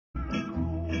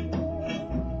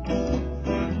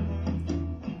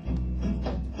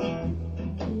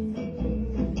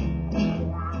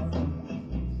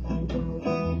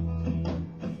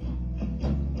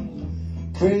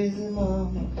Crazy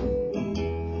mama,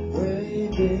 where you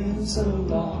been so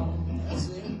long? That's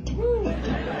it.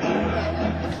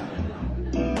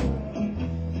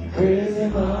 Crazy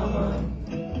mama,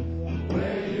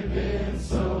 where you been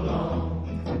so long?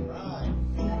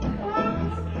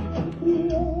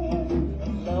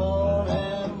 Lord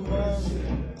have mercy,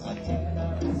 I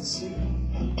cannot see.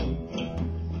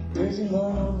 Crazy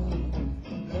mama,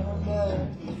 come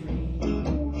back to me.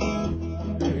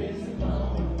 Crazy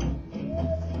mama,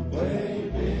 where you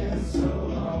been so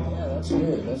long? Yeah, that's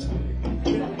good, that's good.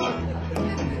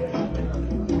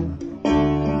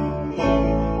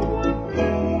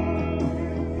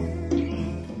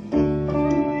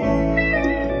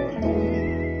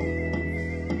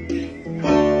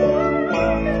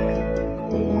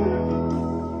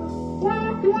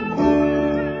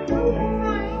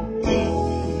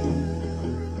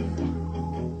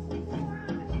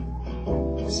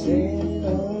 Standing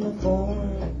on the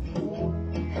corner,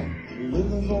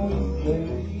 looking for you,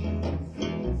 baby.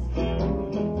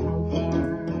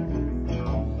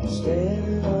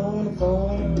 Standing on the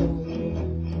corner,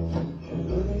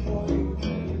 looking for you,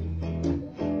 baby.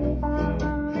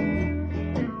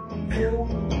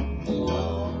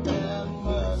 Lord have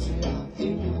mercy, I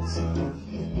can't see.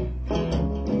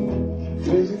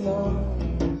 Crazy mama,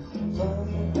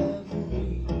 come back to me.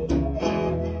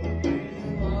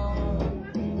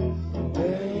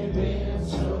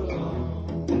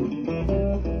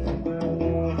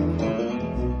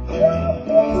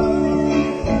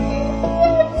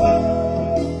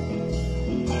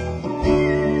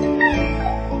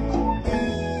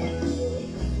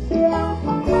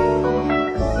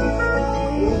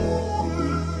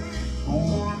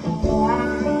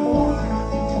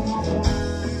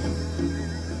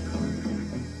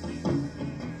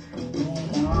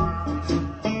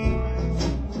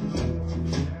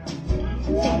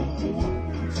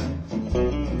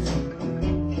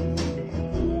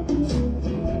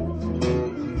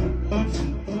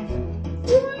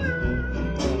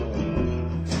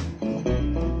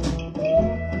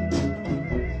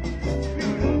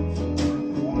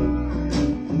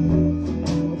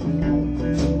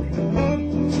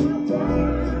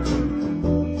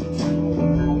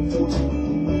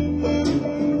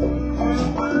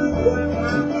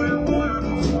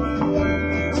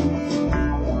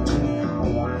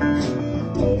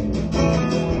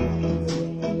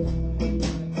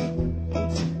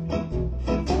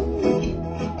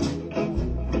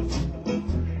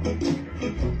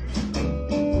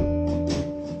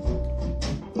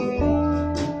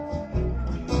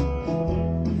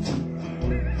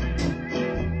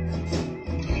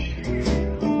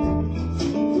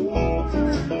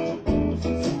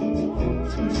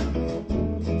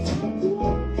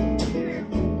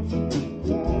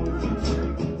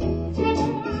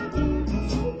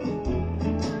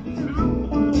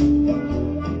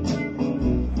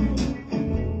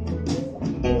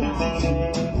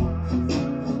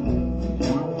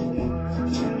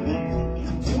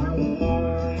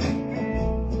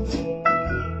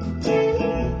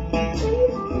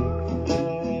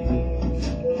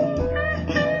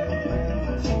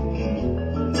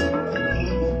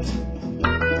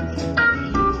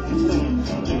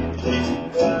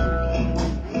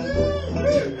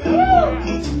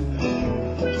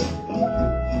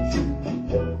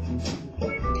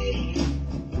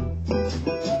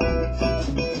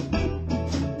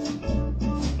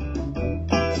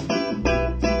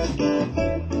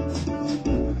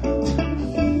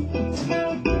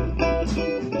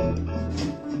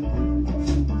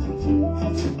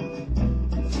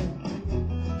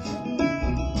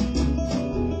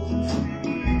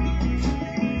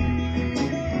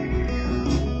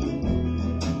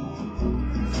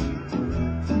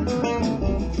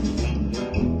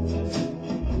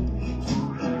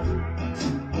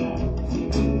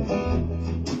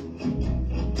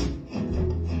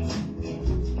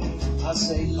 I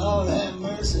say, Lord have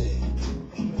mercy,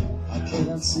 I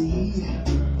cannot see.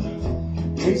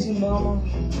 Crazy mama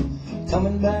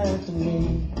coming back to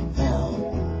me now.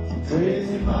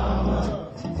 Crazy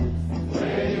mama,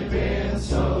 where you been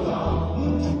so long?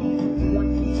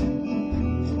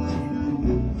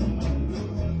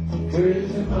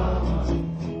 Crazy mama,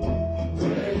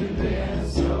 where you been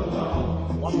so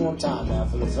long? One more time now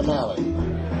for the finale.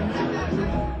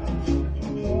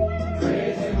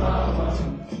 Crazy mama,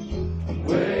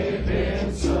 where you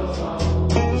been so long?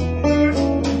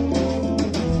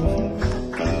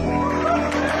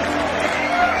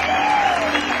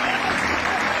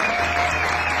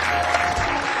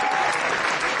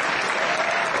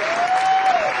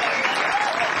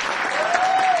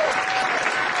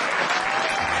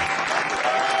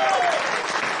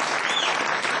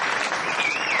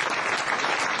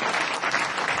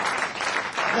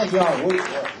 think y'all,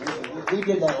 we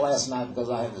did that last night because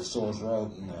I had the sore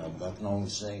throat and I can only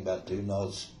sing about 2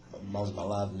 notes most of my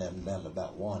life and never done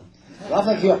about 1. But I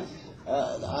think y'all,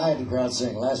 I had the crowd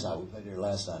sing last night. We played here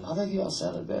last night. I think y'all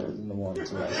sounded better than the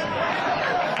ones last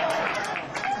night.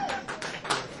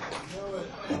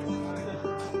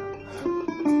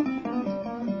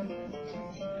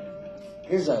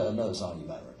 Here's another song you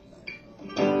might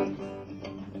recognize.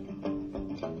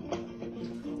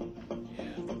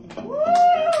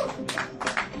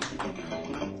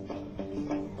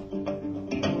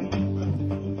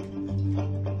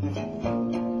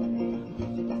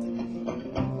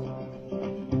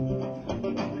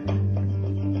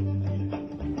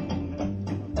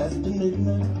 After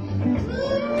midnight,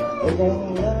 we're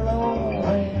gonna let it all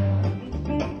hang.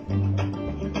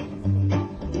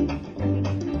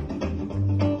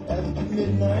 After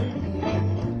midnight,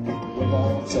 we're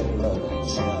gonna take a look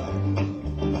inside.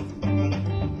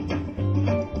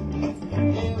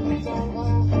 Yeah, we gonna go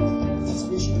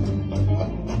suspicion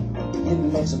in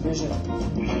the exhibition,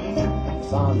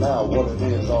 find out what it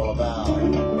is all about.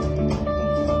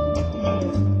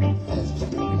 After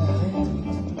midnight,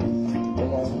 we're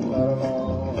gonna let it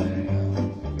all hang.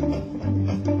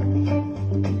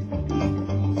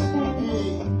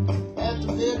 Yeah,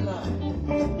 after midnight,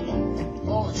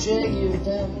 gonna shake you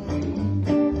down.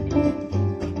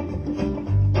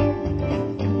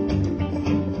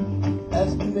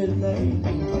 After midnight,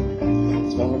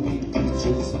 it's gonna be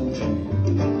peaches and jam.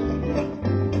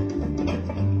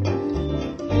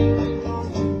 Yeah, we're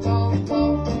gonna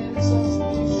talk and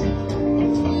suspicion,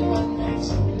 give an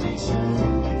explanation,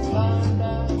 find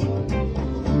out what it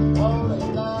is all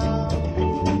about.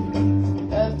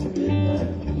 After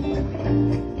midnight, we're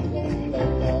gonna let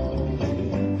it all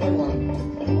hang. Come on.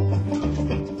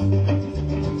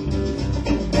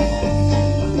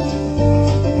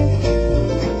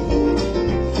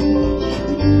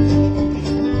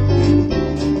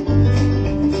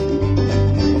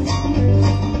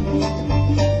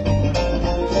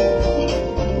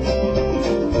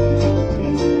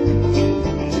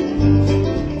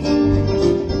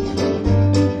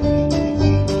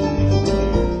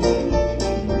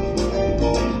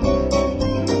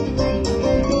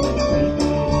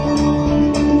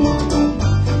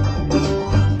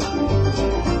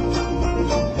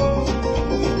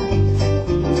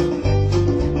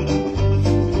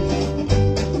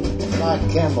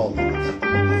 Campbell.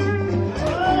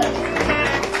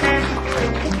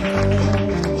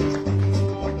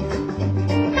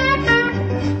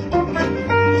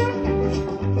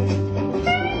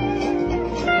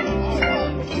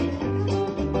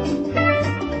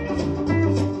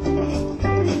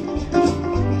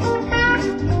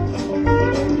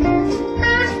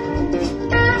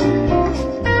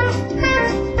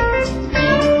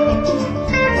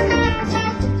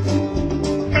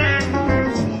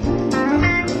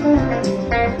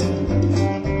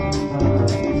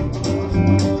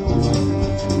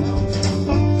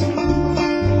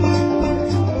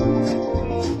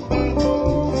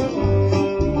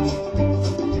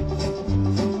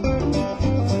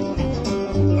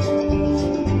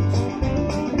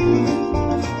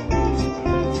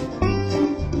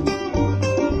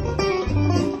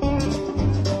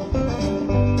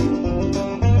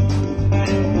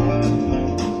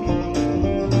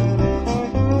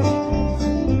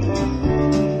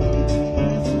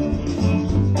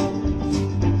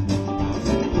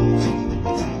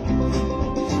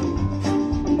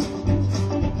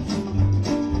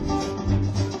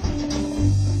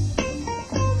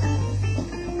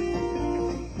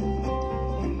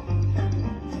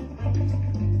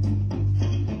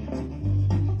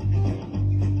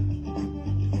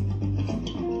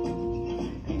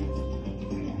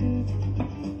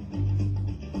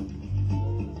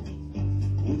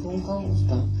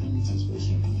 Stop and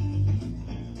suspicion,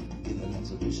 give an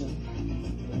exhibition,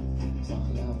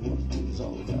 find out what it is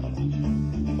all about.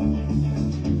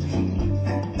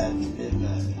 At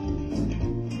midnight,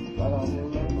 right on your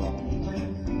left wrong.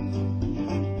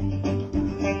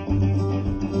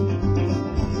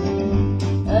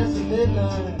 After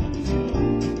midnight,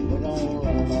 we're gonna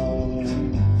let it all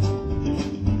hang.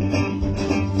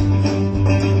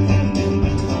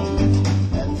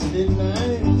 After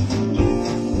midnight,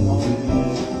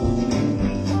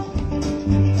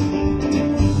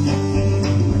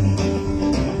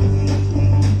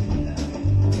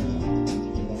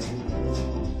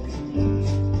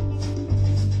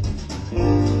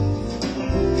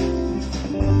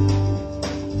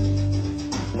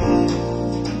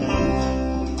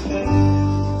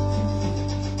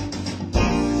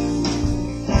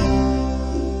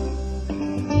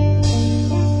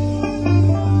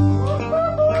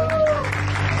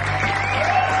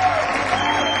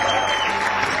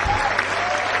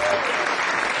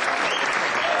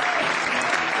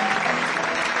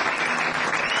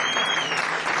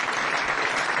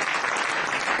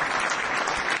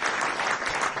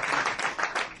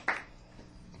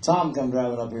 Tom come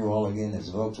driving up here a while ago in his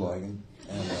Volkswagen.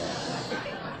 And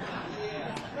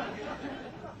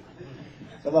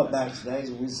come up backstage,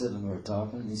 and we sitting there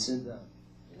talking, and he said,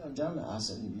 you know, John, I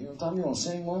said, you know, Tom, you want to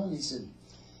sing one? He said,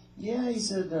 yeah. He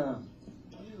said,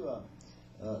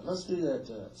 let's do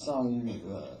that song you,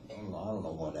 I don't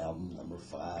know what album, number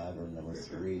 5 or number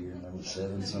 3 or number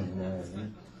 7, something like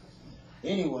that.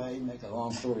 Anyway, make a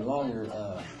long story longer,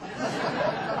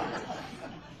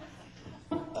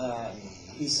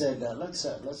 he said, let's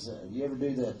you ever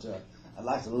do that, I'd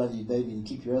like to love you, baby, and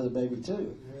keep your other baby,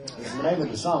 too. It's the name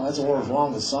of the song. That's the world's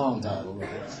longest song title.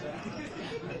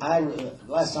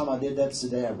 Last time I did that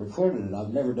today, I recorded it.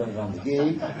 I've never done it on the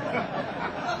gig.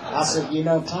 I said, you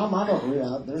know, Tom, I don't really,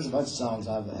 there's a bunch of songs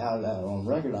I've had on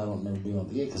record I don't remember doing on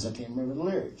the gig because I can't remember the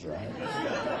lyrics, right?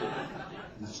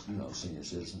 Just, you know, senior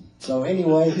citizen. So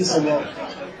anyway, he said, well,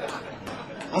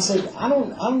 I said, I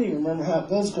don't even remember how it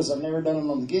goes because I've never done it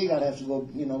on the gig. I'd have to go,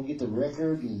 you know, get the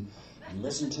record and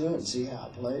listen to it and see how I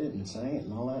played it and sang it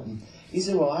and all that. And he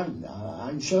said, well, I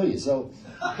can show you. So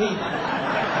he,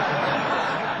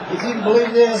 if you can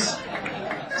believe this,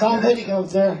 Tom Petty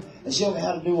comes there and showed me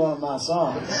how to do one of my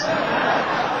songs.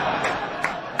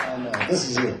 And this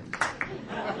is it.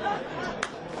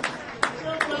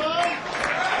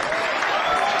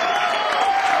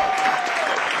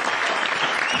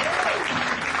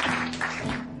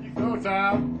 You go,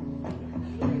 Tom.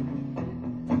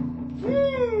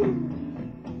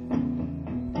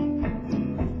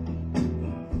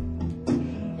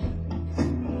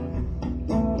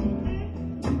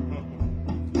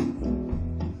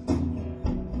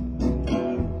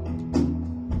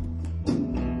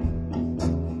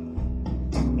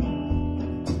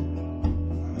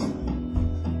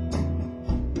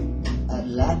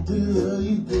 To love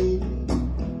you, baby,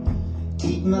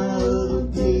 keep my other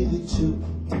baby too.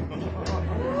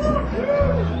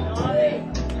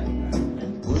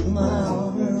 Put my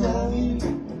arm around you,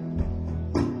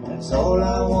 that's all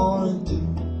I wanna do.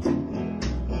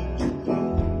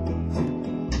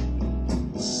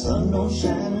 The sun don't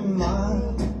shine in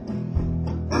mine,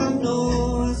 I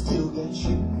know I still got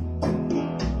you.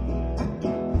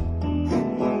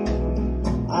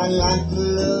 I like to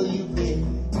love you, baby,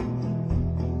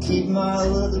 keep my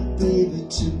other baby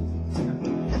too.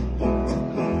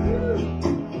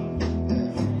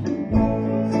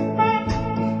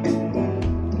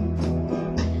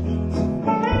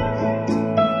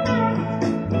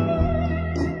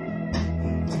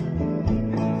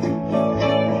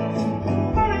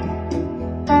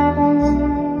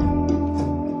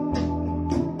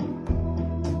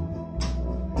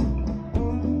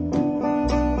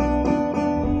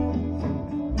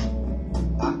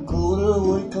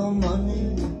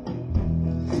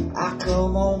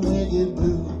 Come on with your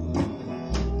blue.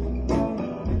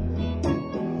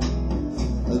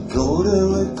 I go to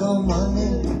work on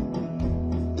Monday,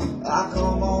 I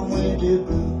come on with your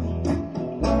blue.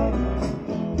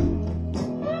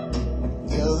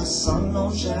 Yeah, the sun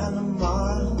don't shine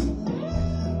tomorrow,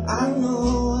 I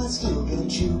know I still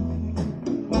got you.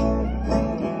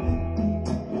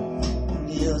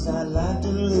 Yes, I'd like to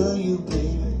love you,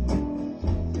 baby,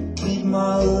 keep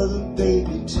my other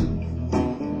baby too.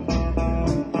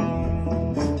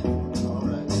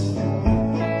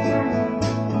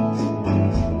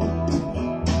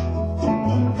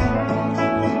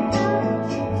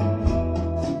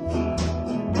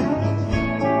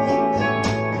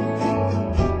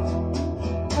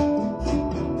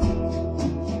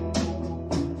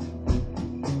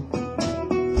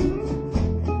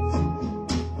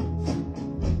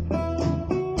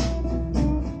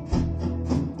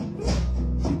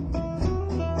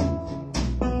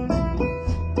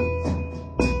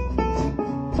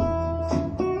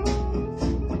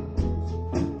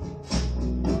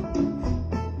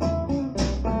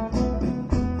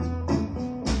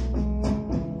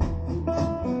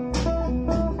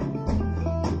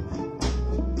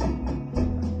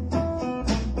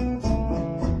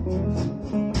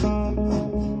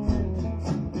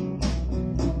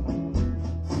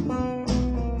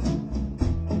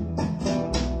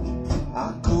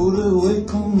 Go to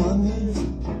work on Monday,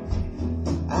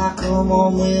 I come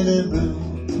on with the blue.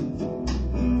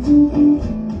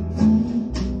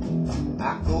 I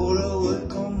go to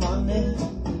work on Monday,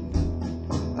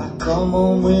 I come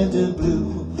on with the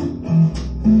blue.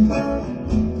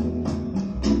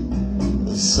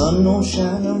 The sun don't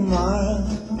shine tomorrow,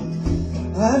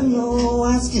 I know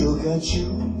I still got you.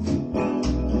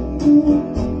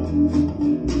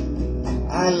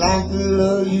 I like to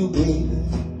love you, baby,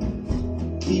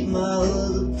 keep my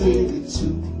other baby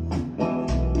too.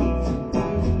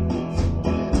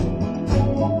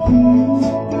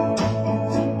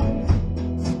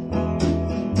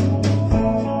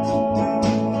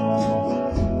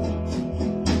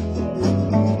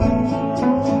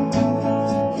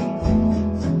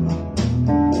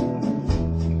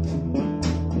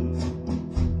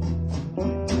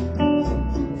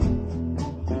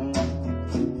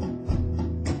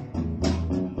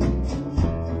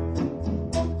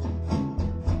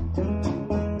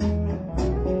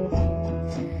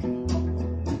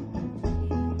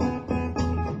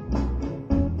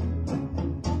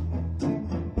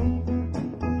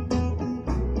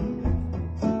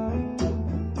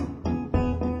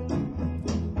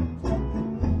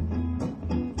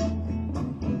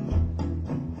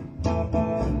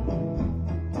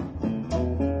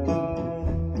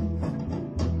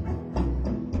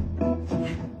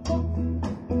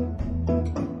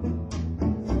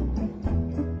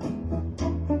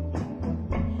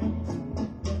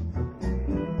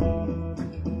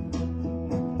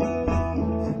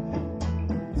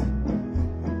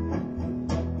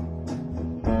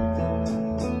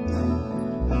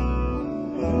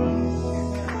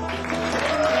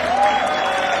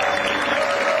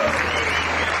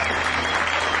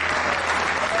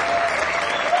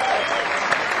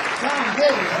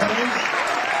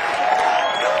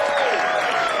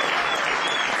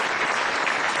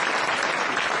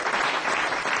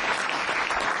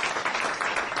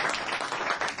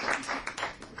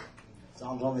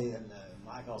 told me, and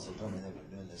Mike also told me they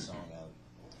were doing this song out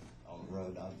on the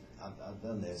road. I've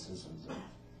done this. This was a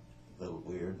little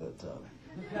weird, but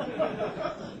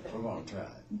we're going to try it.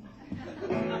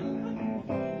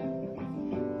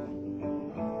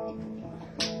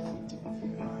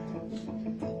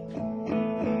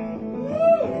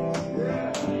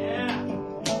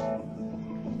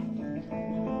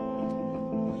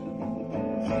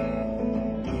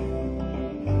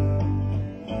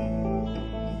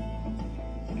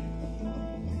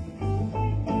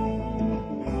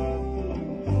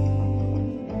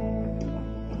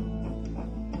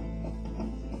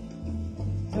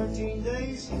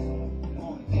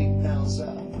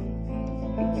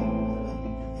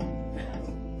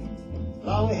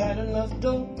 Long had enough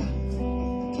dope to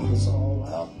keep us all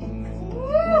out.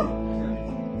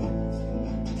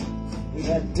 We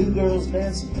had 2 girls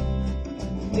dancing,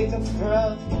 pick up the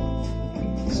crowd,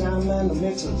 sound man the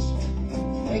mixers,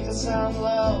 make it sound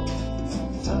loud.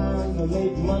 Time to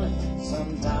make money,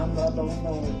 sometimes I don't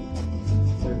know.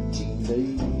 13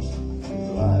 days of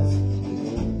life to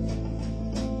go.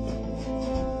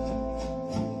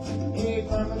 Here,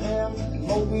 Birmingham, and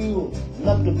Mobile, and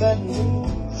up to Baton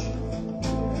Rouge.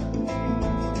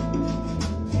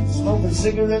 Smoking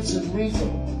cigarettes and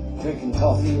reefer, drinking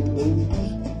coffee and booze.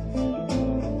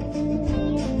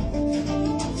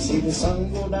 See the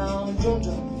sun go down in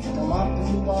Georgia, come up to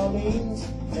New Orleans.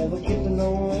 Never get to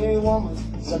know a woman,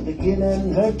 except to get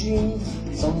in her jeans.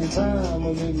 Sometime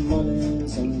we need money,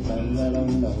 sometimes I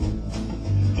don't know.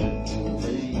 13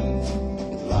 days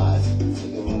of life to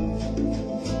go.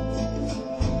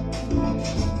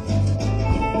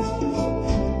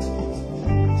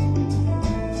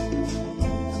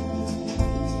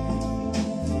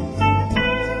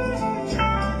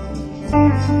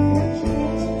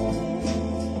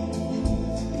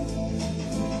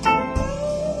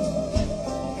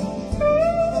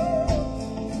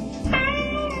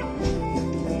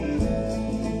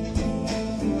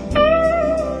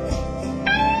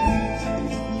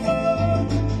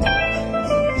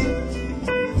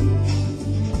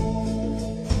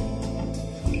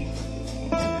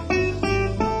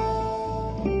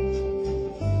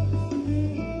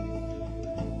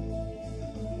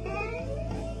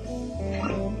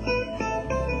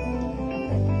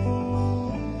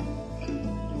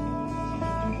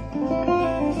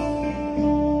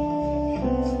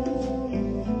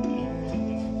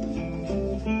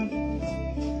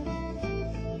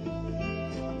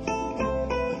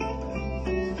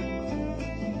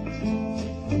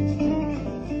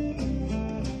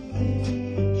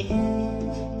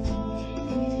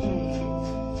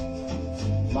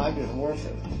 Migrant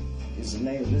Worker is the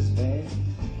name of this band.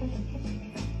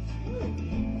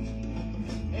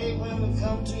 Hey, when we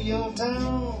come to your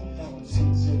town, don't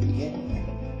sing it again.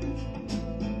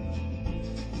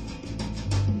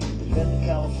 We've been to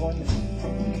California,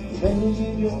 we've been to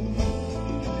New York.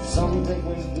 Some think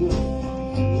we're good,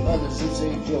 others it's a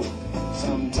joke.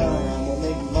 Sometimes we'll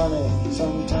make money,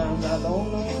 sometimes I don't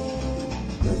know.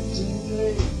 13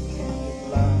 days,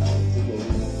 life to go.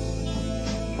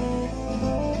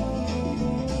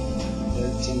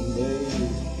 13 days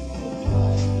of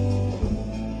life.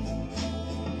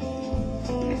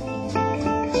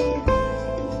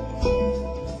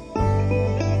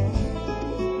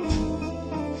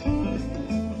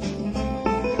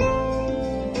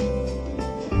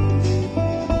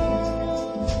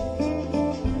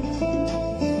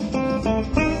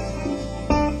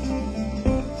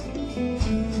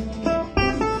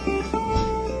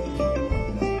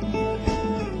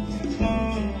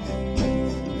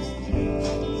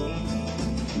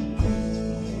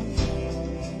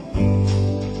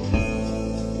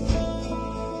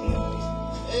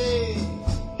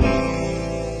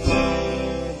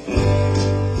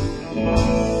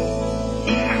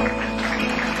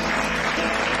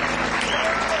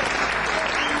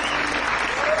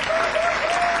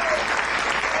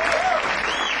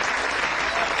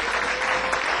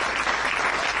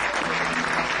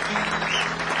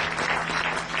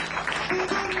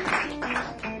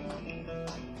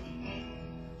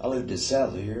 I lived just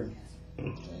south of here,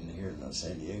 here in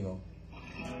San Diego.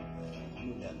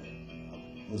 Moved down there.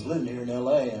 I was living here in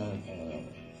L.A.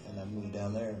 and I moved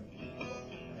down there.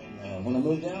 And when I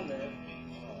moved down there,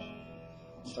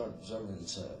 I started observing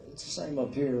it's the same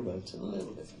up here, but it's a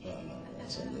little different down there in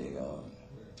San Diego.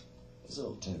 There's a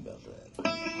little tune about that.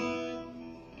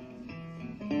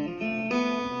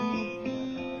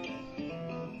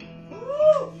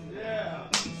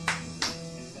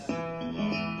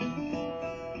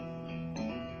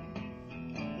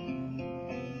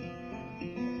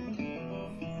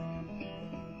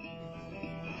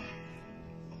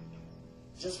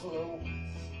 just for a little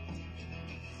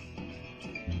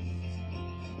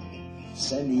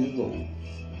San Diego,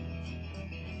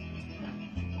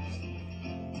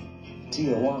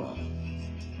 Tijuana,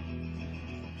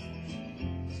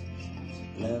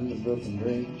 land of broken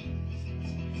dreams.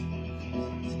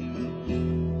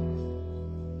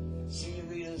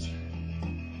 Senoritas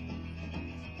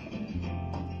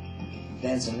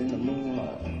dancing in the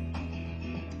moonlight,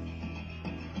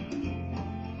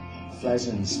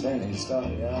 flashing Spanish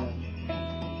starry eye.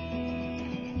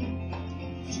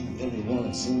 She everyone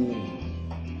has seen.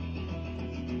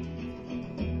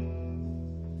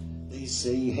 They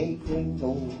say you hate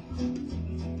gringo.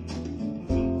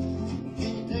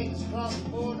 Can you take us across the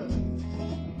border?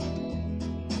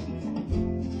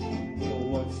 We'll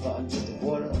work for just a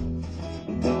quarter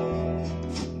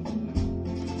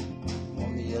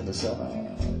on the other side.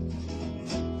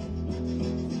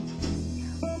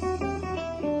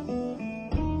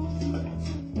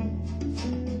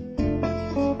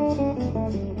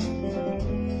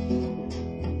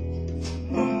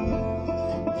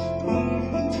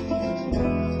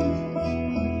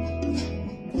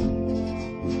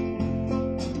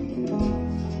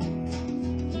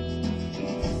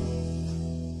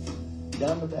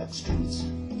 Down the back streets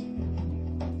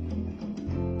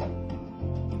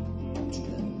to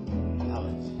the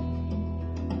alleys.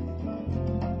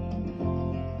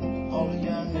 All the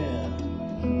young men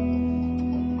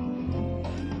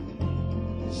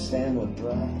stand with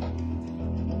pride.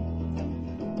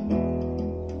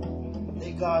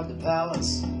 They guard the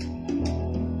palace and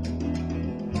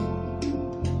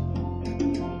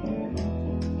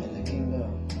the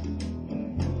kingdom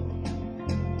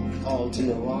called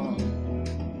Tijuana.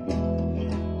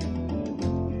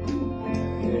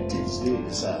 They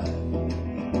decide.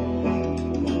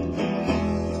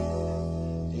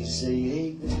 They say,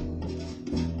 hey,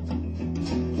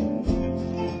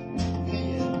 can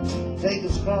you take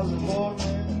us across the border,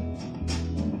 man?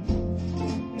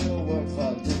 We'll work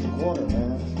for just a quarter,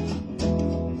 man,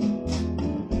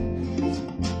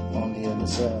 on the other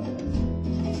side.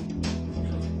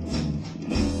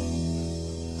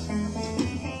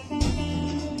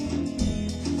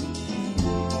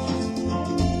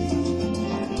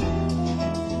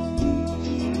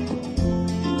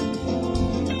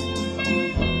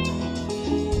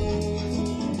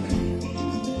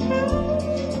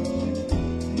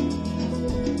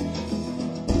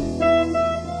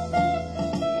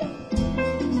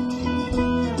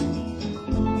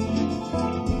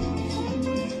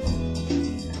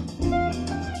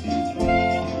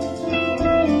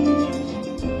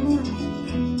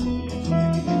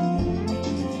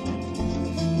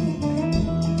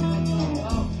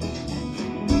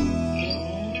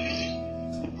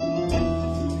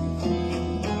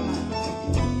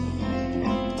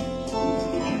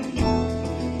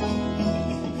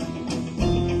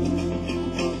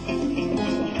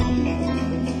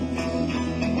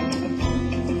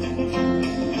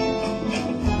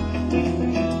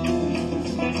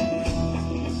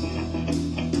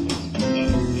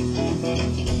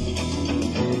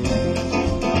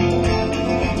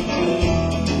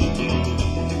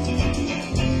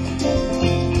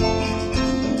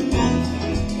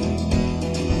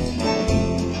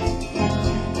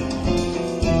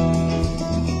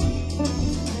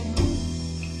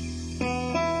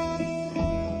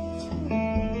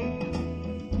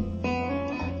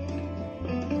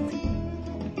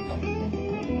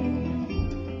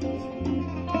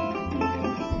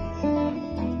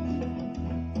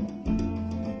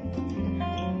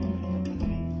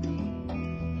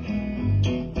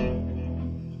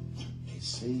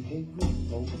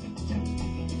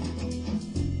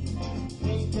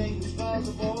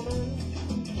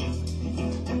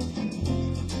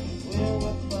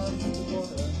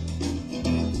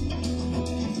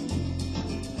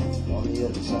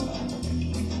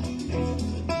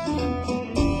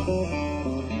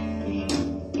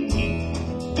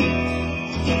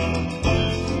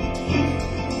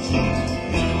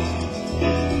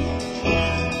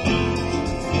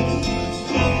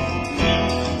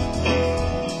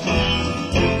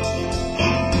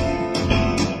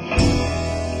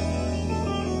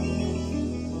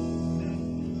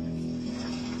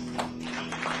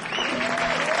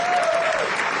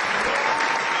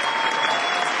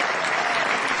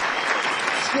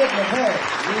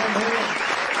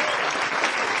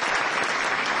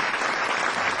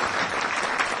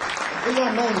 We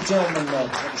don't know the gentleman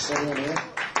that sit in here.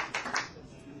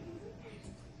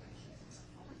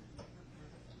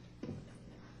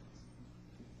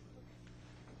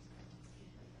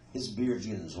 His beard's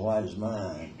getting as white as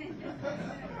mine.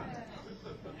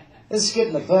 This is Skip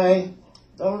McCabe,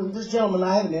 Oh, this gentleman,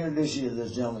 I haven't introduced you to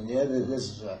this gentleman yet. This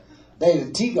is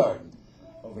David Teagarden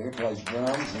over here, plays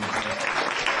drums. And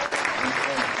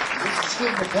this is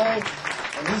Skip McCabe,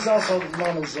 and he's also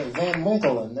known as Van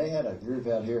Winkle, and they had a group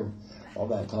out here all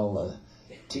back called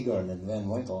Teagarden and Van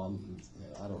Winkle.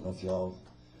 I don't know if y'all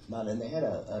mind, and they had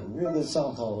a real good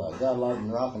song called God Light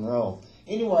and Rock and Roll.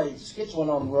 Anyway, Skip's went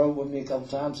on the road with me a couple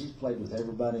times. He's played with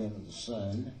everybody under the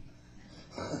sun.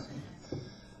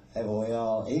 Haven't we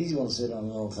all? He's going to sit on a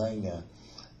little thing that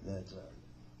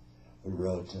we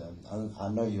wrote. I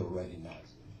know you'll recognize it.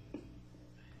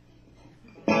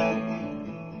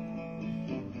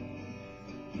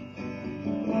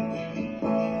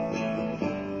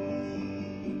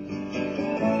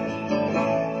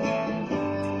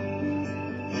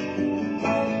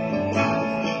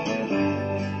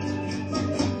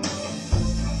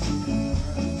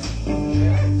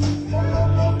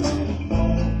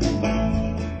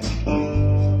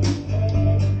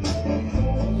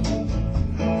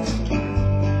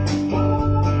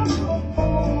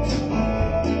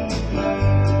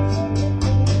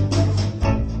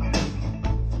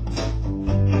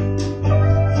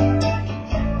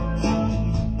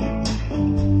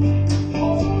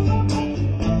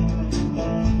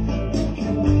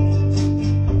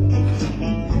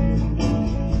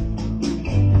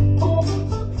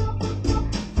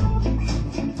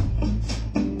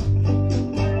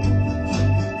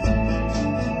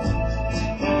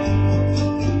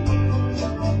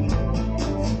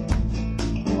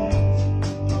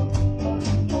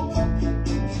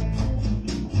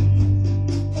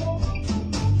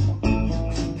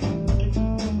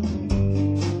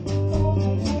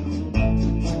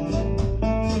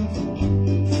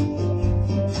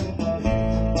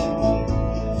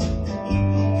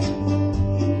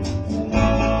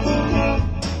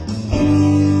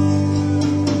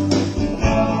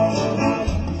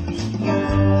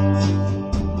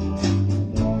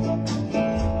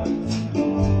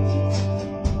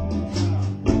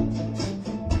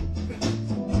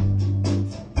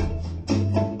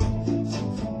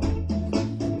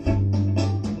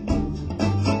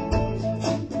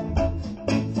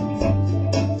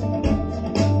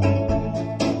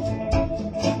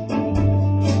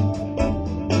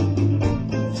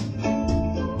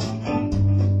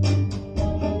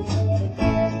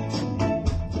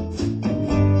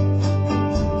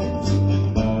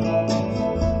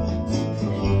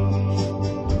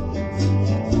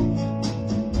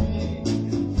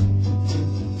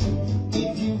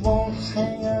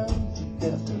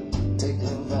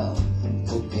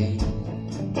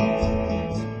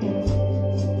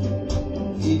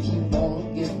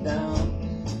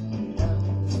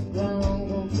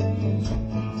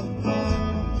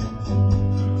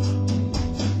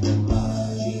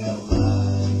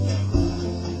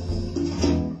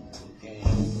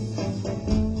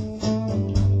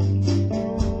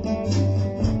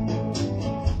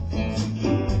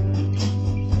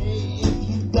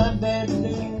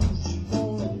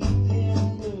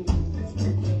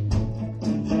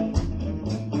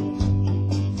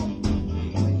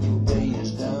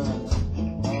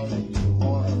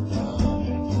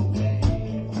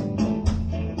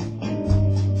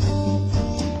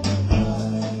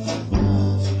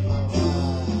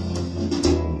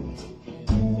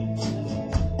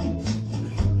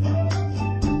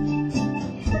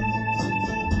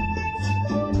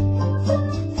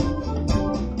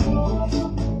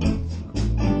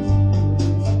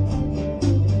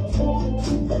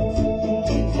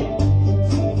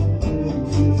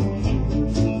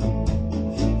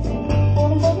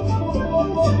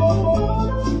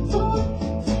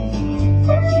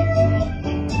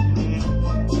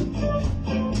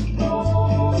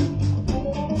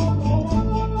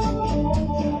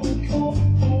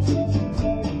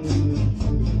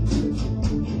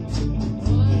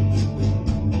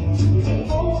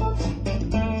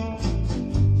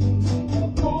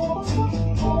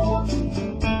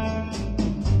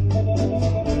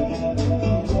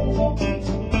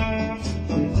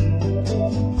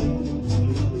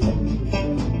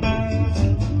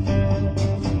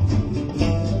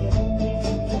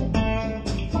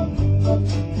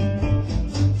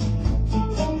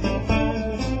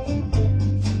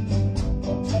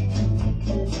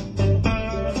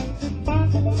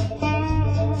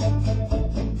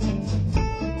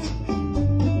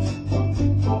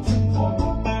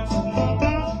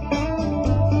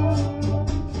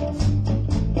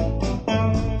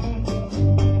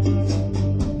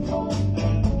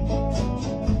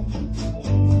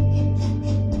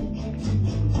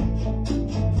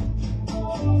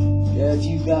 If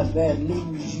you got bad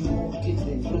news, you won't get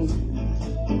the blues.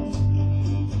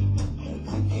 Like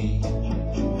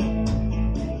cocaine.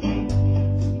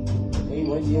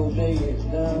 your day is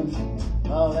done,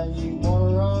 oh, then you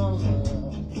wanna run.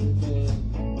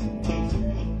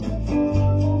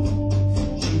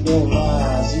 She don't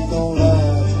lie, she don't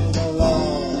lie, she don't lie.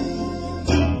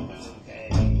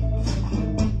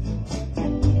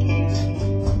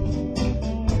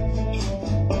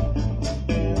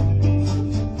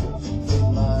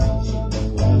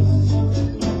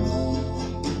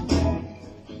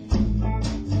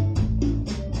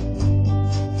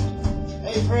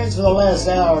 Friends, for the last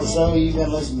hour or so, you've been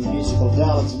listening to Musical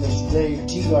Talents of Mr. Dave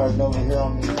Teagarden over here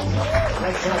on the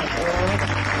electronic piano.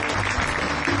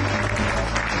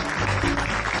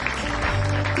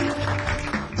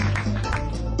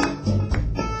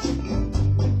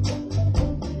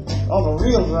 On the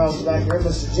real drums back here,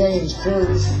 Mr. James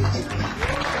Curtis.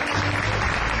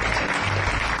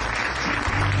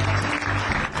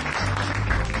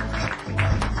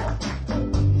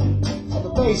 On the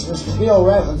bass, Mr. Bill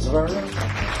Ravensburger.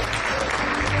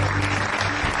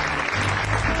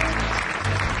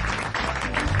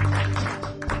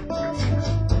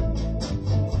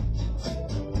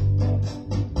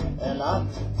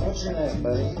 What's your name,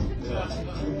 buddy?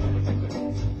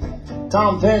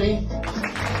 Tom Petty.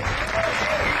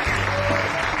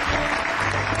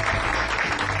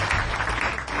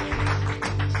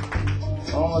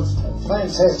 Oh, it's a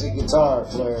fantastic guitar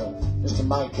player, Mr.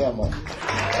 Mike Campbell.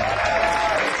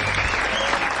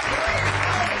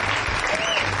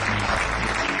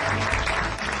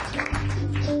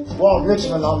 Walt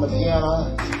Richmond on the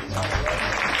piano.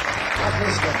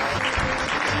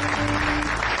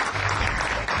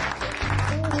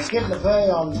 Skip the pay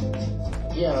on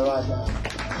piano right now.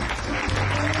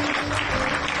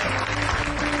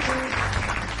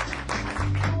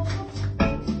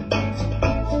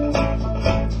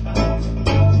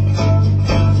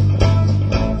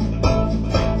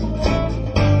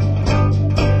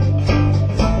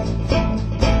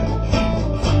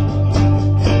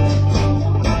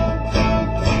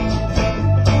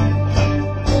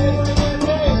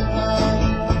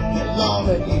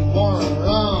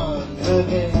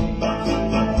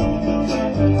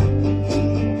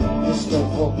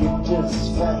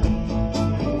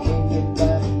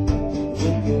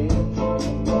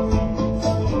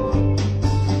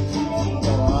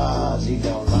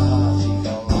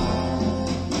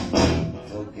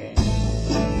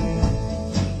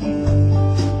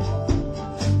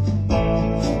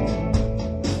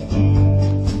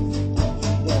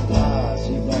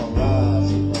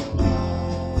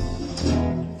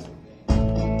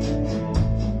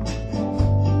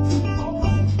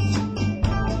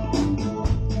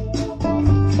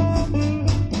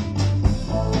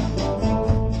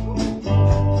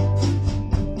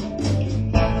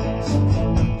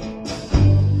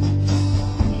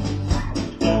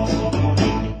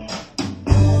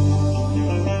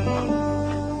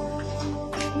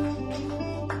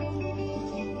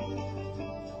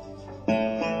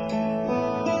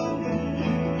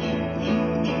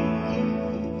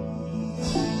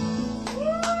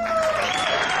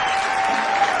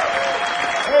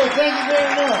 Thank you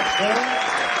very much, man.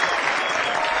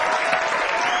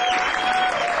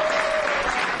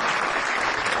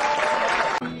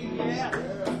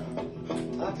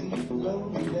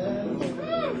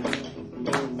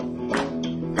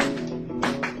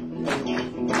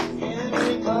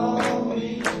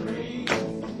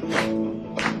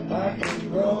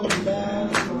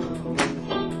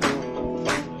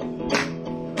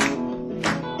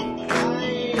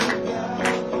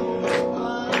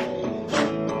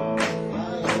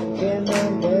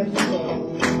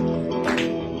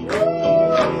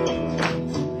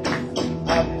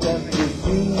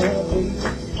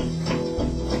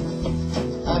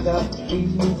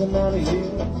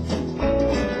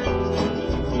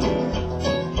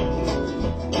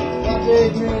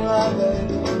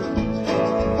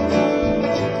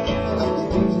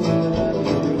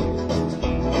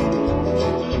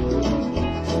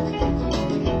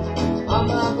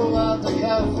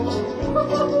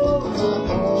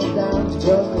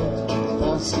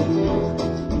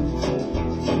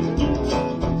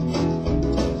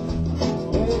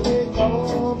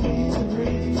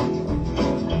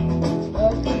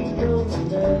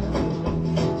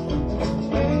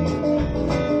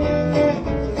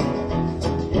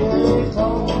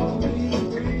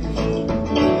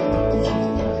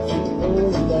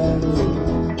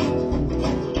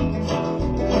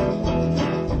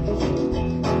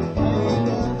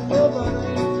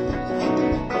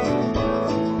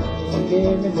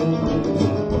 Give me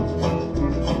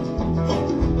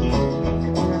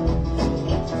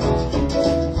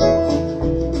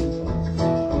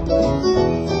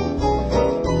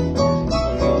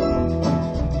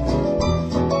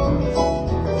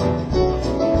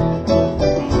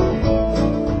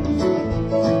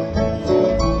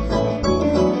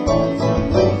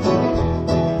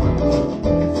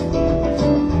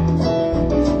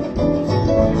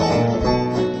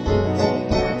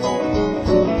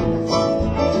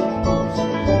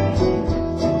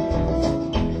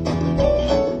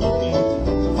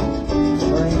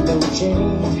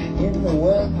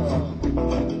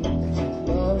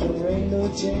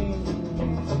change.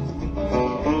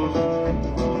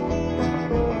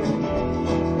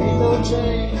 Ain't no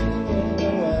change in the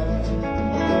weather.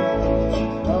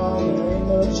 No, there ain't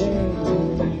no change in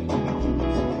me.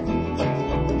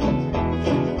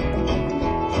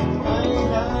 I ain't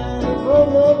hiding from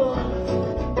nobody.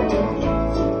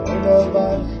 Ain't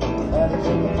nobody hiding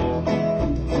from me.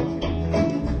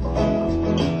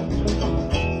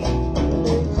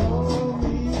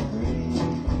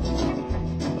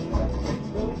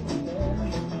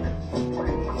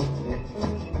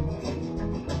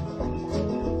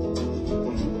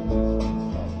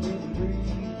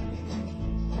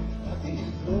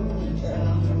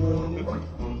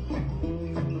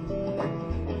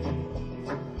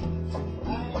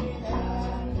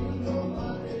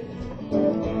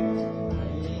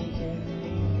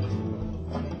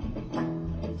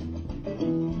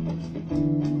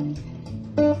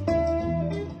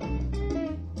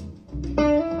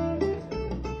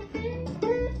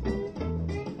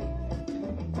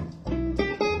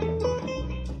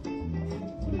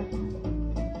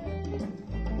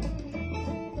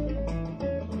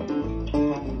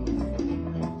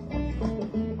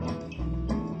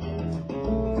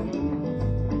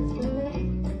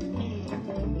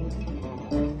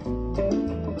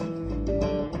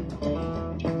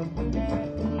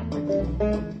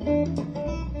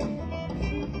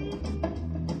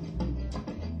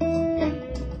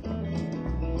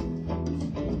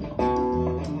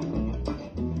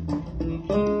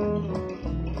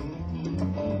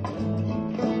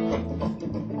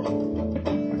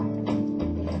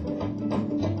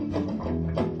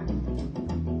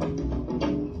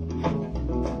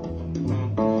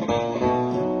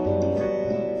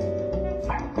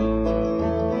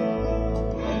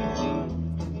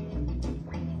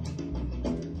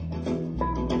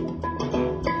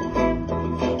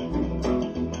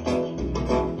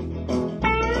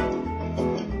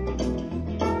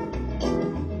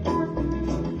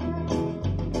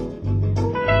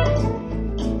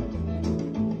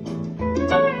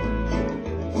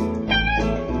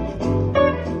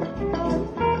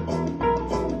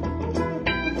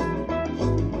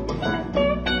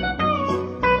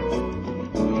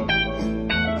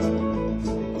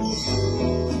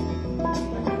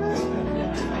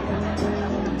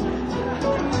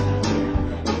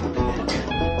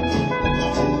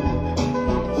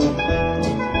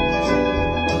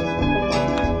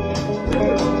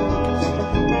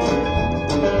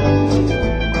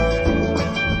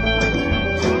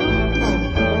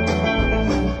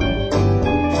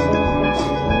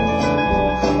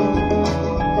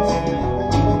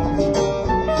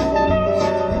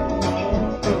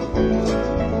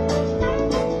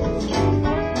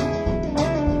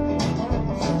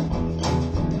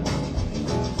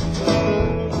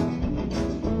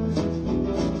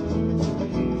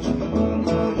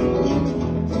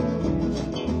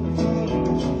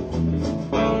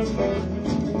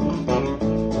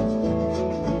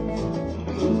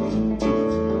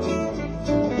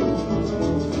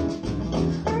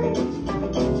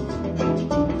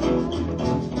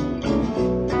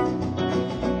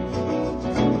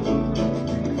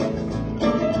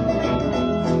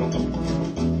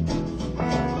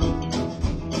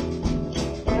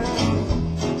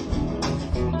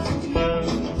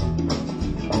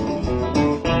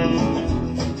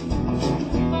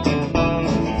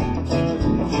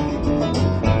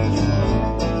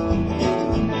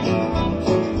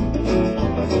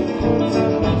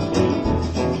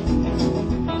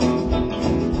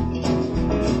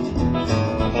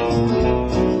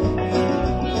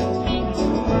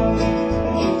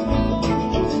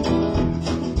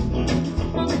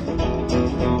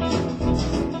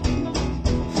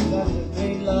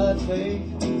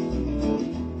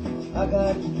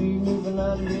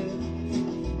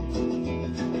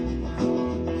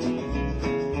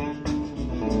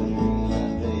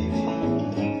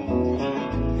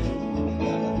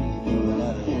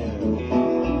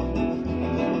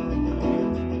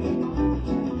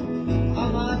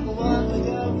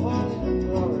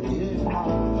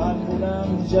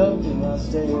 Joking, I'll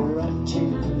stay right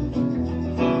here.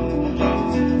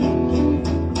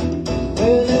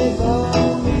 Well, they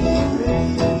call me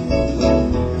crazy.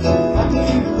 I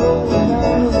keep rolling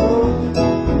down the road.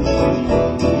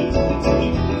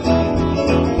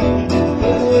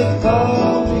 Well, they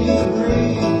call me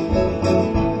crazy.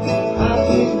 I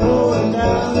keep rolling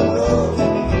down the road.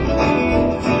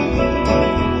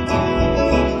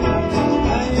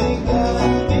 I ain't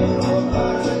got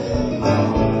nobody.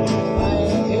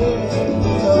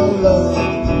 Love.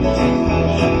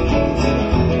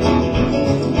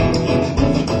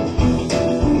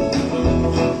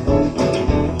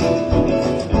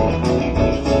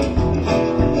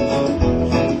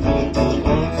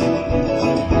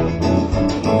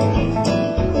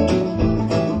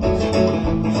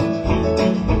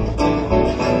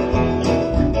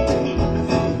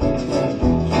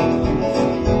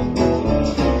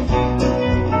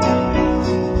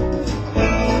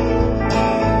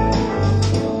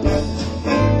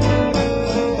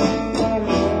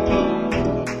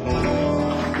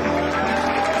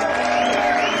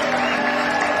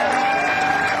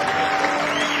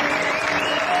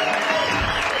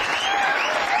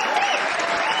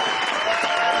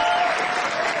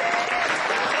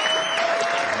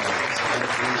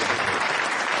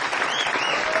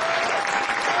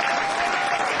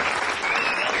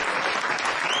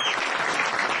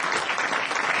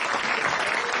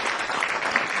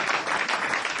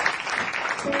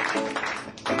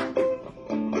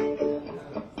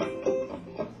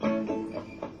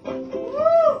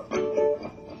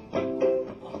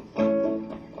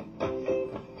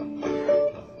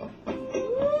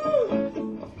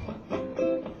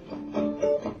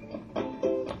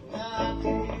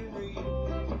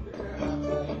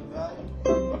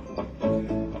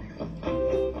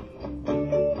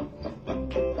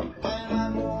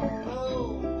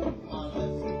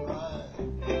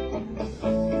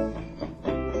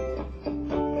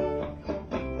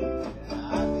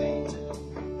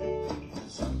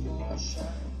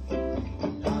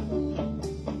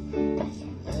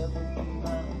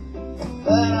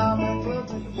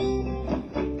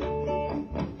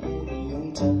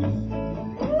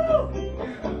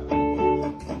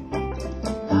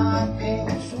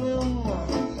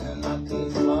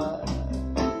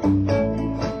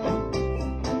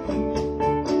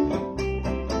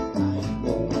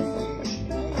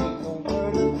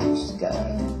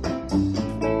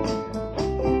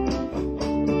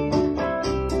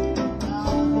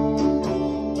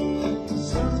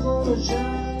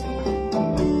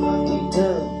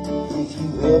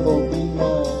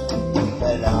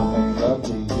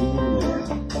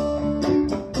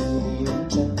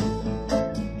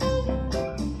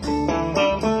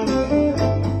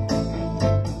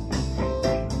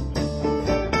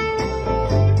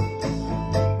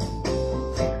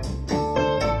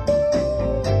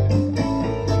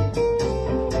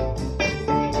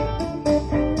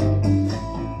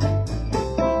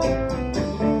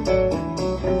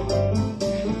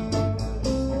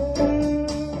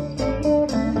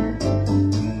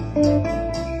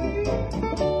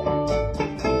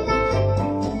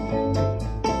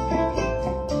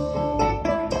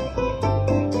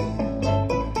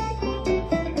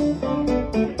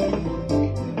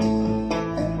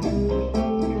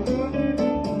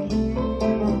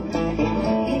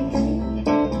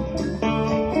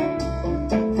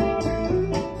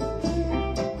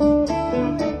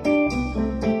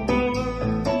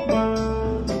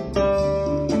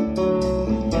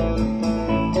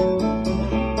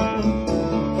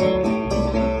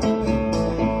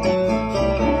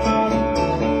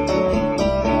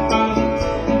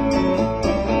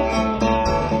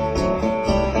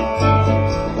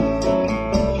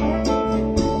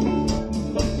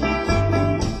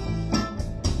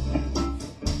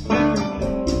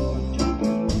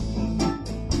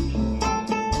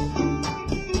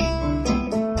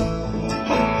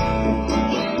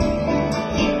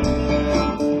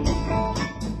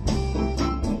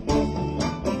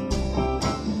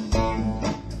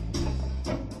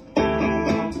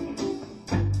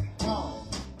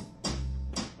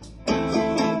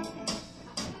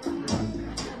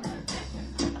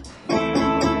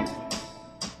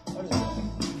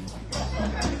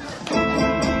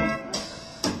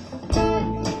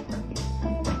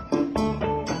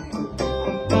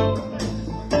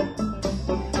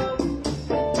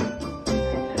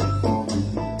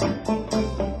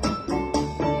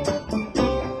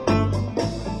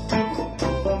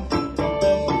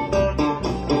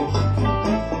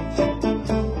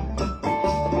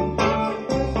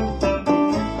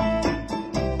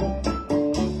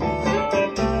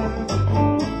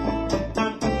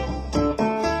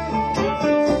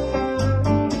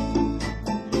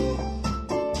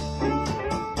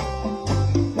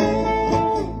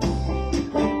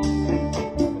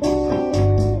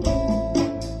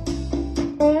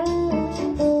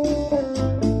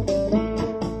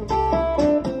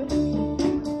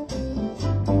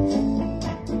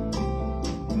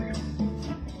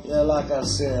 I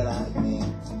said I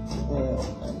can't swim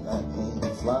and I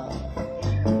can't fly.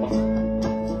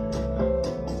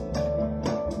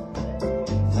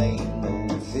 I ain't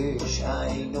no fish, I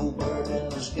ain't no bird in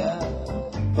the sky.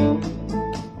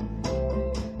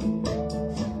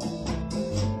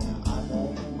 I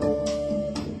don't know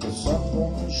if the sun's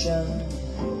gonna shine.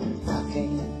 I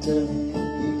can't tell you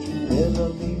if you'll ever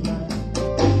be mine.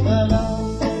 But I'll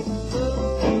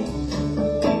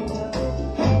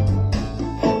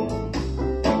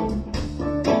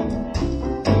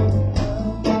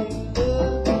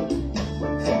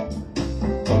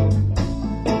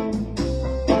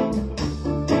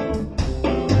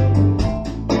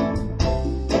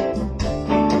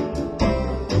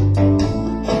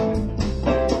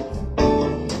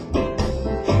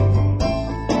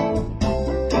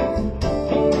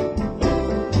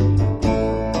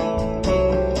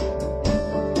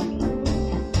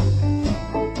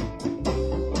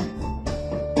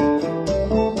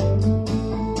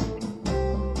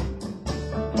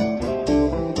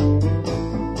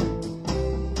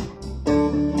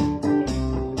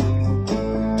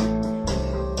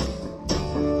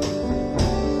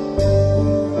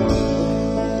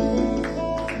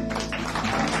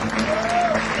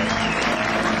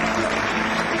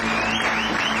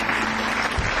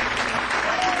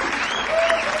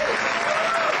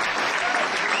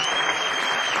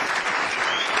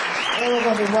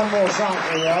make one more song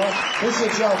for y'all.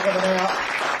 Appreciate y'all coming out.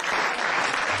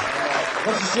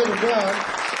 What you should have done,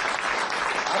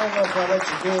 I don't know if I let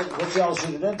you do it. What y'all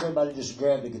should have done, everybody just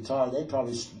grabbed the guitar. They'd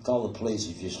probably call the police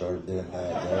if you started doing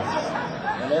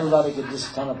that. And everybody could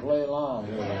just kind of play along.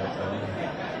 You know.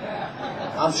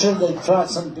 I'm sure they've tried,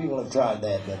 some people have tried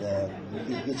that, but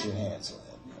get your hands on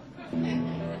it.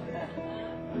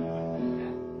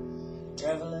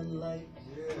 Travelin Light.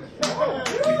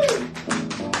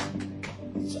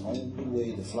 It's the only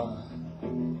way to fly.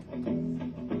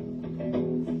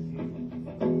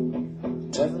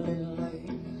 Travelin Light.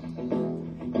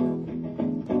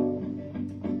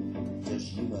 Just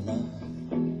you and I.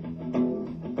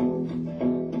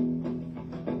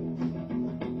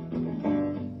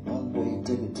 One way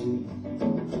ticket to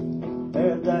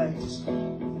paradise.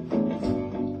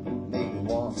 Maybe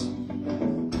once,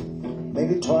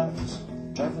 maybe twice.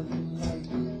 Travelin Light.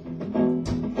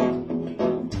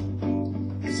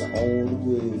 Only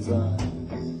way to fly.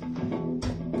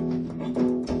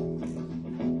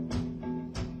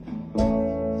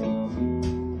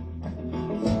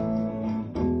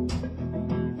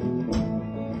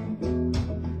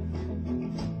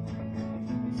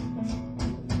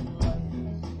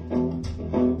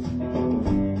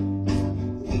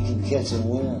 You can catch a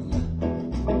wind.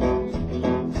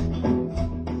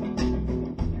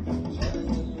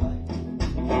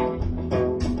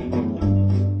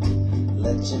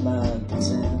 Let your mind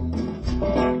pretend.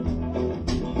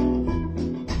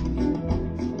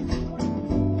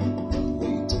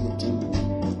 Way to get to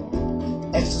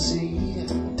ecstasy.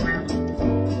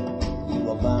 You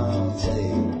are bound, say,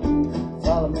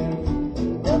 follow me,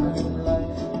 Travelin Light.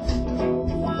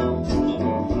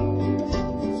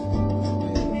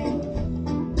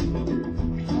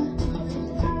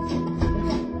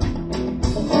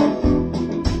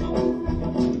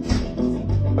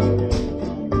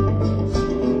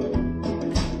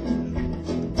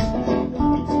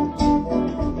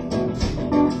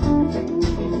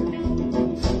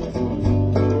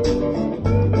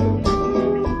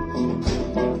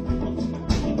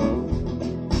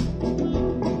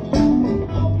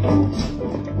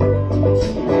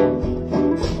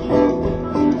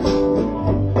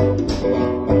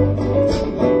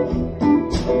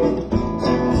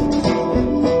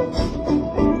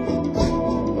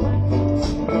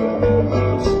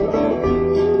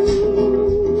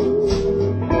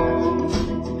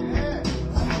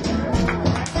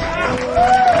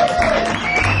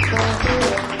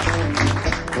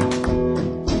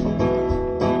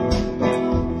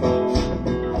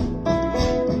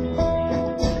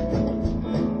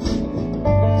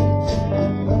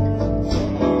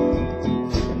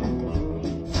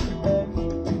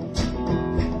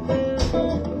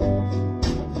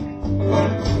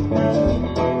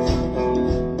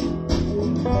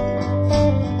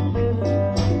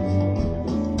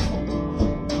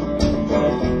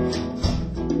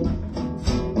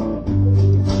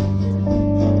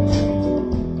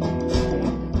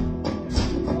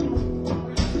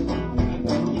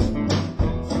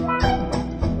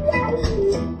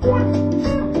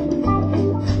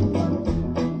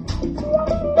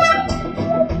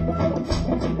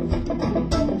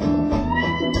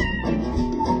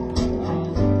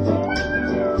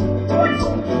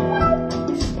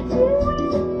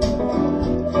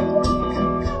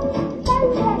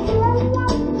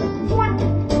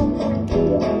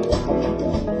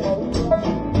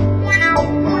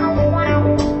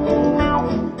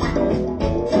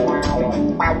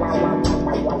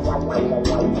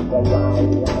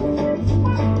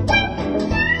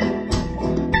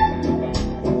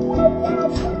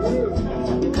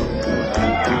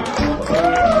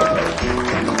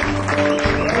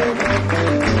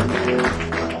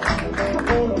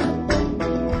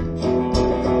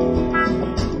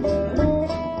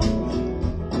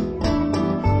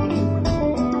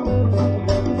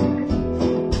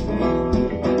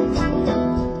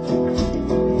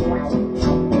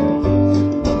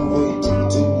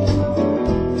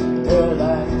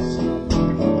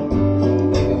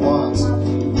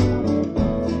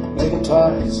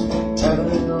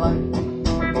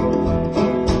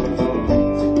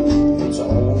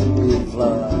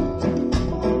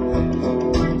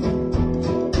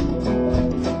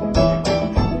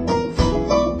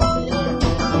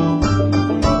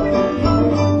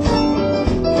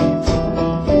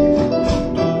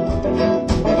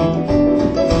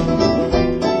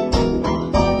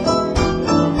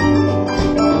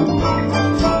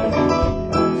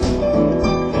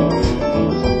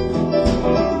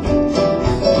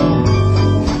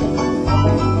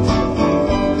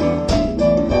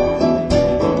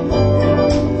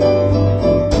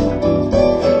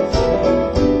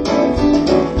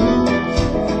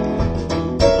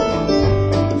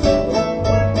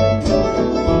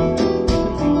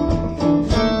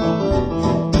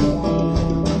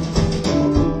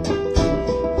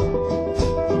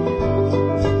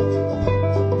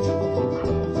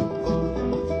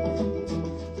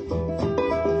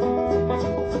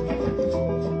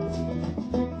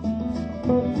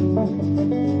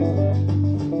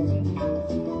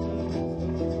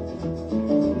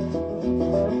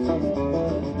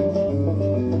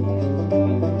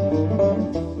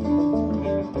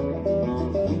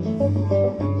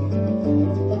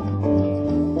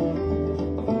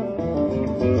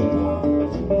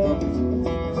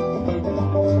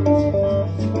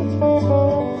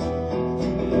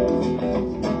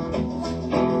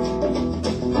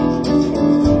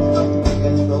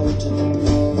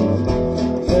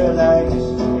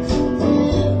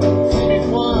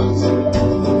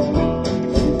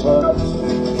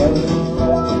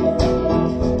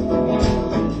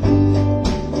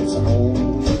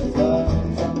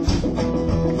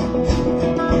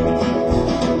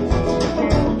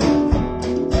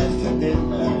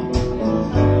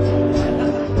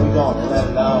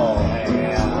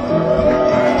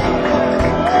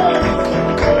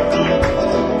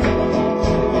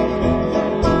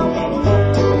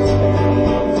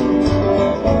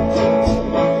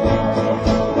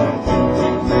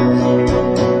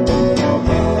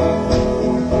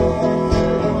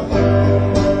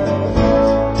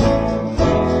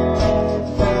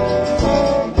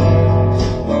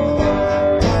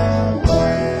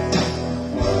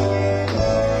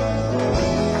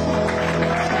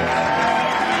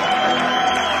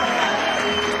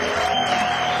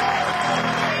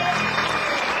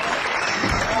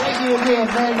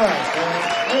 very much, man.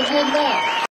 Hey, good night.